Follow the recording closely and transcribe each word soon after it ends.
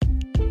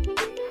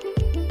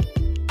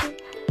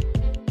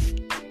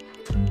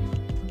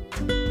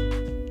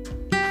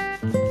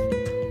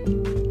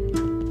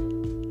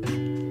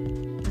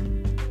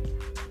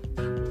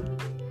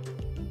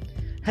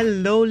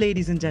Hello,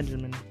 ladies and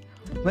gentlemen.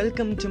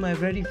 Welcome to my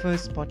very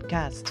first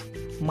podcast.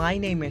 My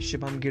name is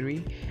Shubham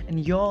Giri,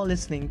 and you're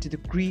listening to the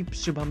Creep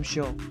Shubham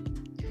Show.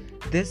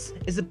 This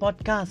is a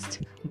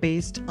podcast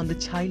based on the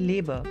child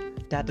labor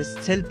that is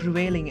still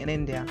prevailing in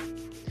India.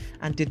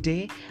 And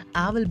today,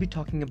 I will be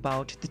talking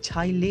about the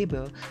child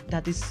labor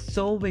that is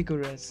so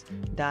vigorous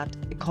that,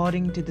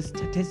 according to the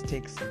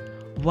statistics,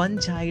 one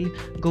child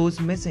goes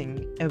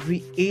missing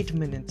every 8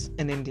 minutes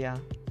in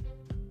India.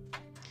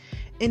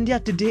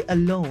 India today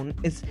alone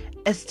is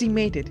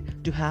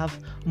estimated to have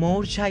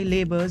more child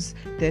laborers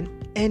than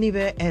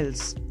anywhere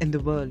else in the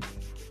world.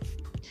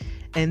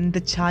 In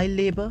the child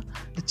labor,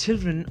 the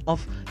children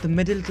of the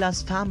middle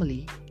class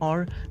family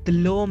or the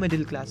lower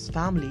middle class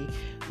family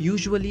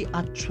usually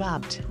are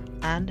trapped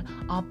and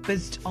are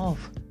pissed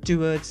off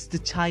towards the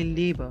child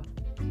labor.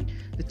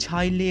 The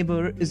child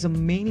labor is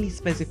mainly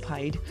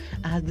specified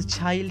as the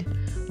child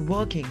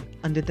working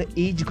under the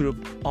age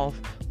group of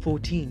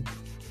 14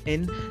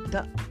 in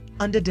the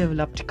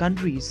underdeveloped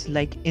countries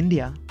like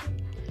India.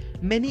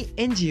 Many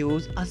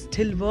NGOs are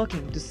still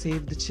working to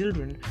save the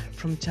children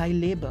from child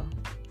labor.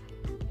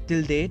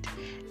 Till date,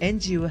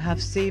 NGOs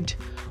have saved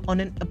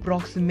on an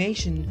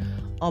approximation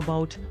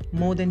about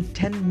more than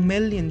 10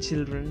 million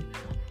children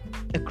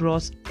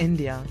across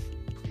India.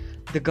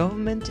 The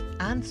government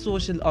and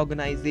social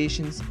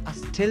organizations are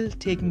still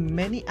taking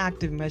many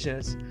active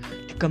measures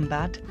to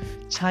combat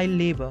child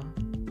labor.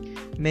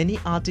 Many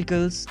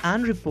articles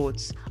and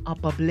reports are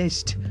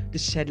published to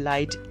shed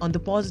light on the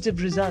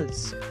positive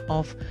results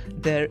of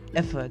their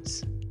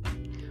efforts.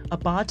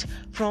 Apart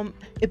from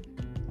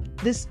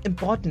this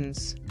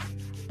importance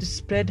to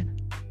spread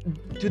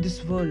to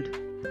this world.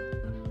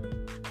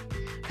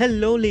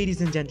 Hello,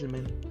 ladies and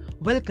gentlemen.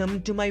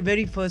 Welcome to my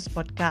very first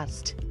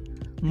podcast.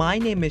 My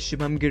name is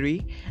Shubham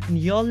Giri, and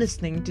you're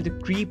listening to the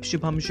Creep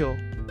Shubham Show.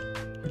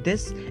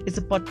 This is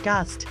a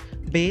podcast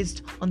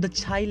based on the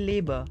child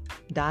labor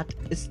that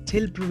is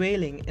still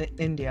prevailing in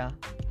India.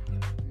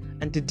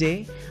 And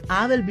today,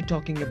 I will be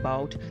talking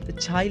about the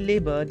child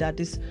labor that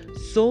is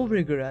so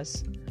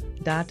rigorous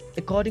that,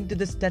 according to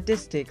the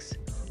statistics,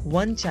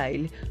 one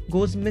child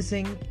goes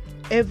missing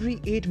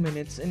every 8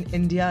 minutes in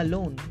India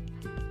alone.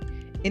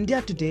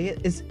 India today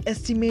is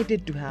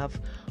estimated to have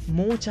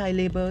more child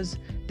laborers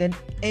than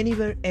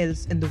anywhere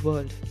else in the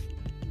world.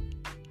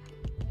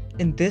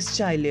 In this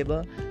child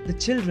labor, the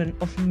children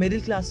of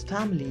middle class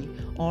family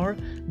or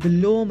the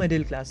lower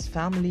middle class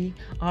family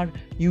are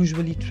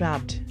usually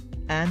trapped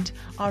and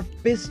are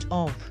pissed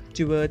off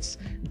towards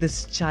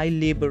this child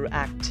labor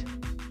act.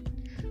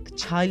 The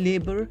child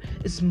labor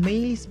is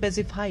mainly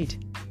specified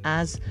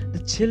as the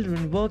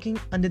children working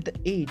under the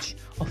age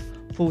of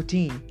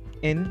 14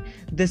 in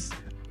this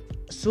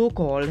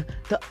so-called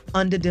the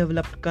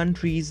underdeveloped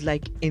countries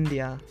like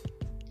India.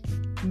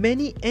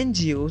 Many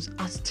NGOs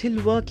are still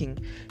working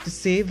to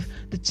save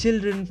the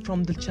children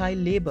from the child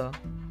labor.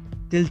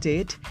 Till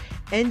date,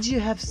 NGOs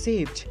have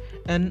saved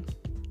on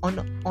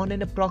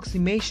an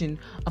approximation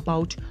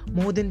about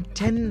more than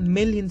 10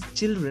 million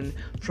children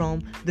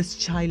from this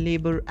child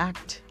labor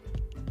act.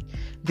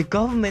 The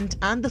government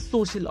and the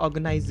social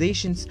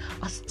organizations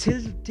are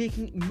still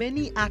taking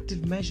many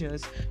active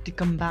measures to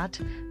combat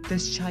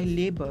this child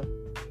labor.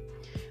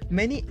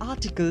 Many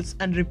articles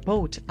and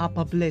reports are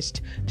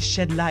published to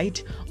shed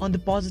light on the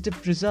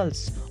positive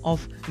results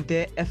of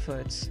their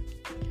efforts.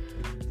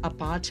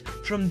 Apart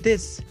from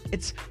this,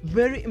 it's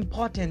very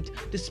important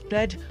to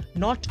spread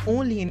not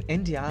only in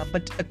India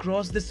but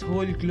across this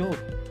whole globe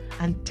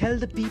and tell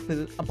the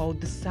people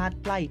about the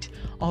sad plight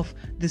of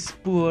this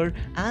poor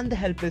and the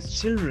helpless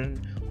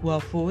children who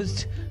are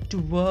forced to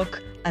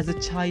work as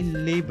a child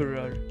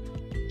laborer.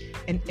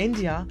 In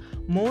India,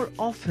 more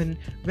often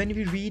when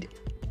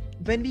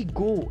we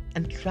go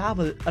and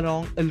travel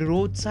along a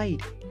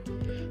roadside,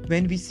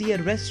 when we see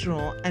a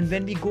restaurant and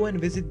when we go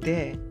and visit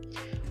there,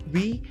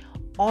 we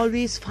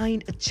always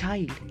find a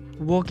child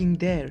working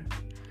there,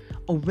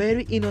 a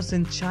very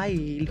innocent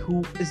child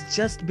who is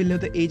just below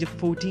the age of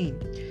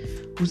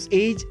 14, whose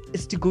age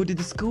is to go to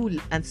the school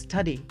and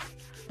study.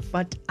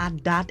 But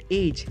at that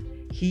age,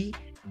 he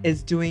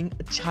is doing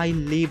a child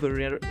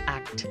laborer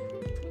act.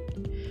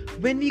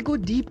 When we go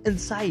deep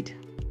inside,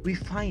 we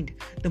find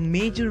the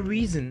major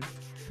reason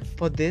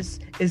for this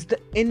is the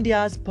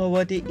India's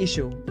poverty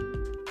issue.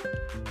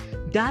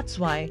 That's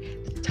why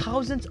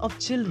thousands of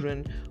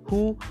children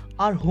who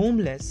are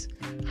homeless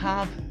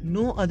have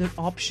no other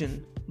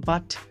option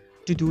but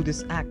to do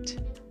this act.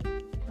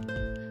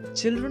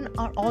 Children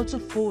are also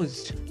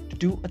forced to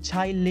do a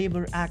child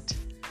labor act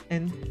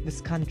in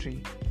this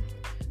country.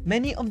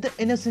 Many of the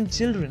innocent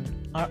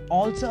children are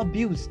also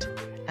abused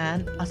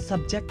and are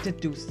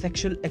subjected to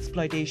sexual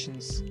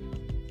exploitations.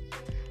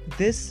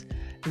 This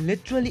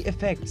literally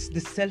affects the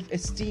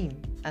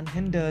self-esteem and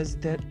hinders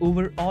their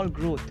overall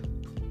growth.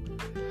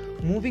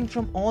 Moving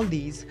from all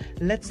these,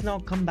 let's now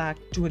come back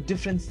to a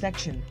different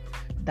section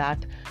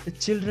that the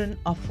children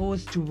are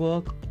forced to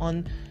work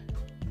on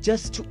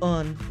just to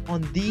earn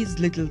on these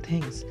little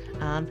things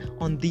and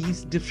on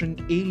these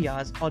different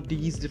areas or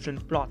these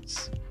different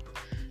plots.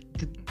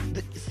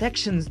 The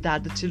sections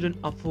that the children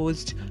are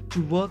forced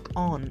to work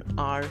on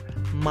are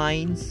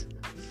mines,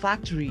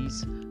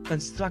 factories,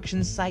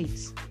 construction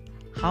sites,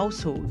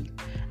 household,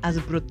 as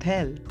a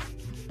brothel,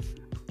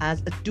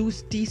 as a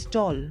tea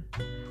stall,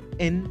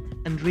 inn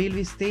and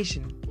railway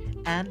station,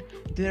 and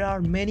there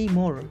are many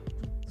more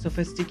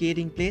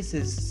sophisticating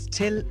places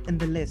still in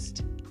the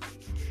list.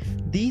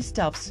 These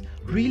stuffs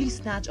really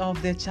snatch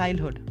off their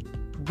childhood,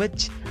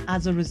 which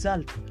as a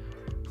result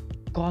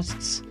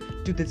costs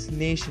to this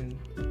nation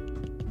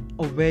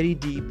a very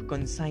deep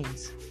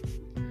conscience.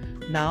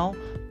 Now,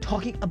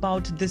 talking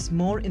about this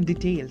more in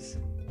details.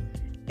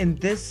 In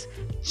this,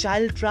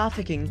 child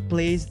trafficking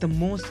plays the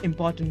most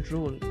important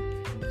role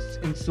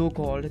in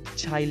so-called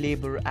Child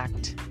Labor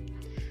Act.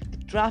 The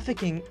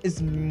trafficking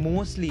is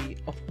mostly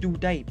of two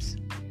types.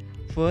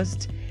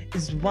 First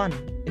is one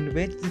in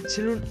which the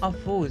children are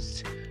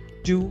forced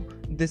to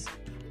this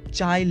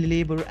Child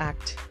Labor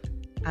Act,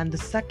 and the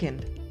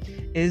second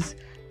is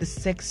the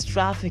sex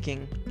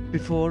trafficking.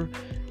 Before,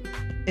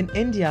 in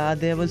India,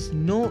 there was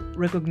no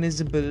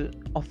recognizable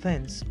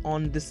offense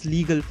on this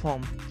legal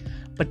form,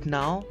 but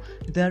now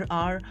there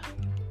are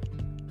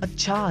a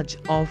charge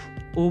of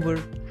over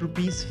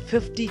rupees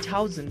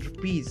 50,000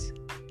 rupees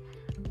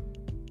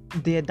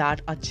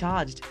that are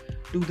charged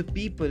to the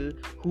people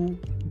who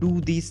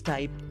do these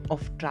type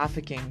of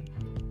trafficking.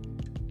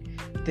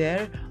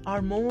 There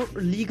are more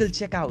legal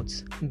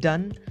checkouts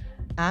done,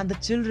 and the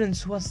children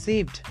who are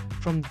saved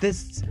from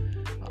this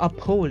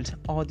uphold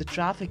or the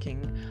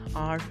trafficking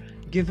are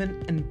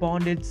given a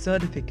bonded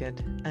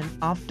certificate, and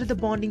after the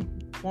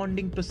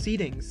bonding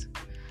proceedings,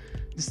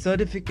 the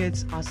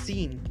certificates are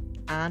seen,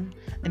 and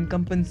in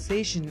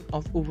compensation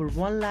of over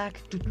 1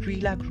 lakh to 3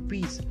 lakh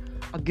rupees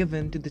are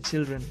given to the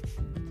children.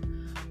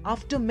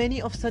 After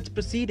many of such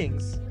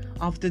proceedings,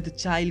 after the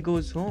child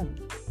goes home,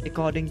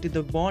 according to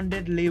the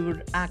Bonded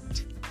Labor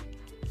Act,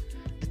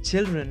 the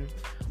children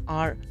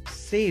are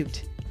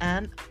saved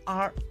and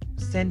are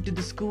sent to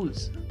the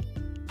schools.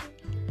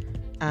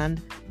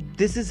 And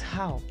this is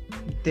how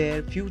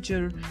their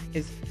future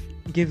is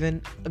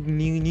given a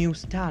new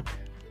start,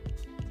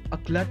 a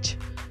clutch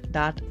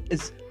that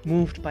is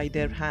moved by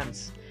their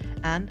hands.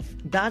 And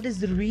that is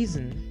the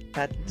reason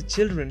that the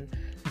children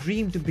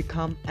dream to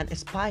become and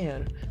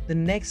aspire the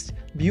next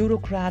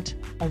bureaucrat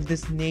of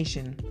this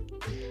nation.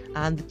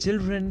 And the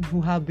children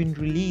who have been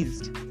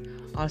released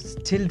are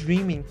still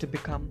dreaming to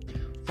become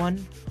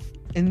one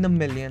in the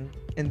million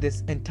in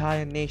this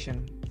entire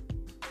nation.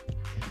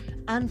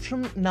 And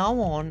from now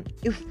on,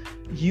 if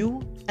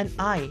you and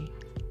I,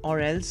 or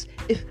else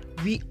if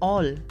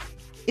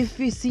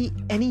we see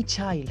any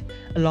child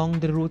along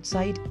the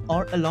roadside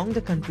or along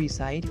the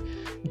countryside,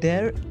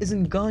 there is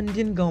an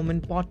Indian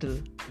government portal.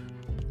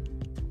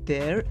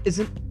 There is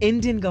an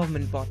Indian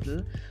government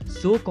portal,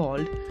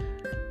 so-called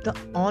the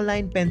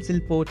Online Pencil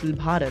Portal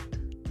Bharat.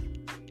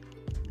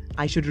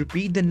 I should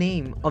repeat the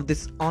name of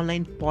this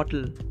online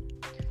portal.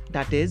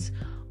 That is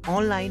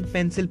Online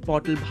Pencil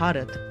Portal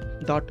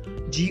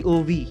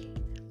Bharat.gov,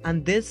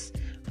 and this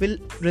will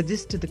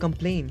register the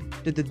complaint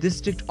to the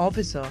district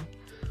officer,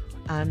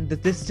 and the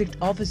district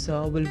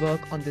officer will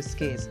work on this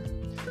case.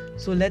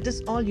 So let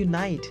us all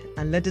unite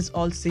and let us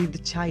all save the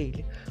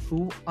child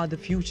who are the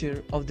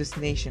future of this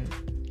nation.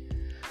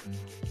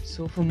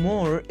 So for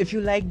more, if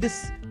you like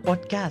this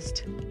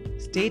podcast,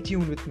 stay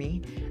tuned with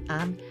me,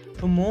 and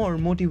for more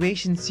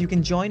motivations you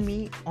can join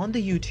me on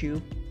the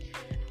YouTube.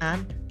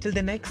 And till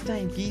the next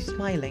time, keep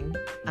smiling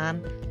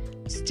and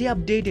stay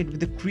updated with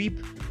the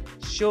Creep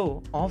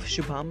Show of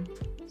Shubham,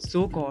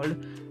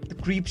 so-called the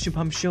Creep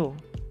Shubham Show.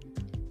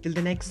 Till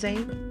the next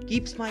time,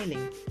 keep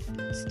smiling,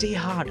 stay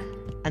hard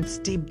and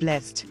stay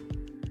blessed.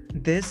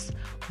 This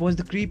was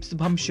the Creep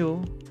Shubham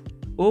Show,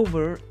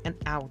 over and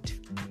out.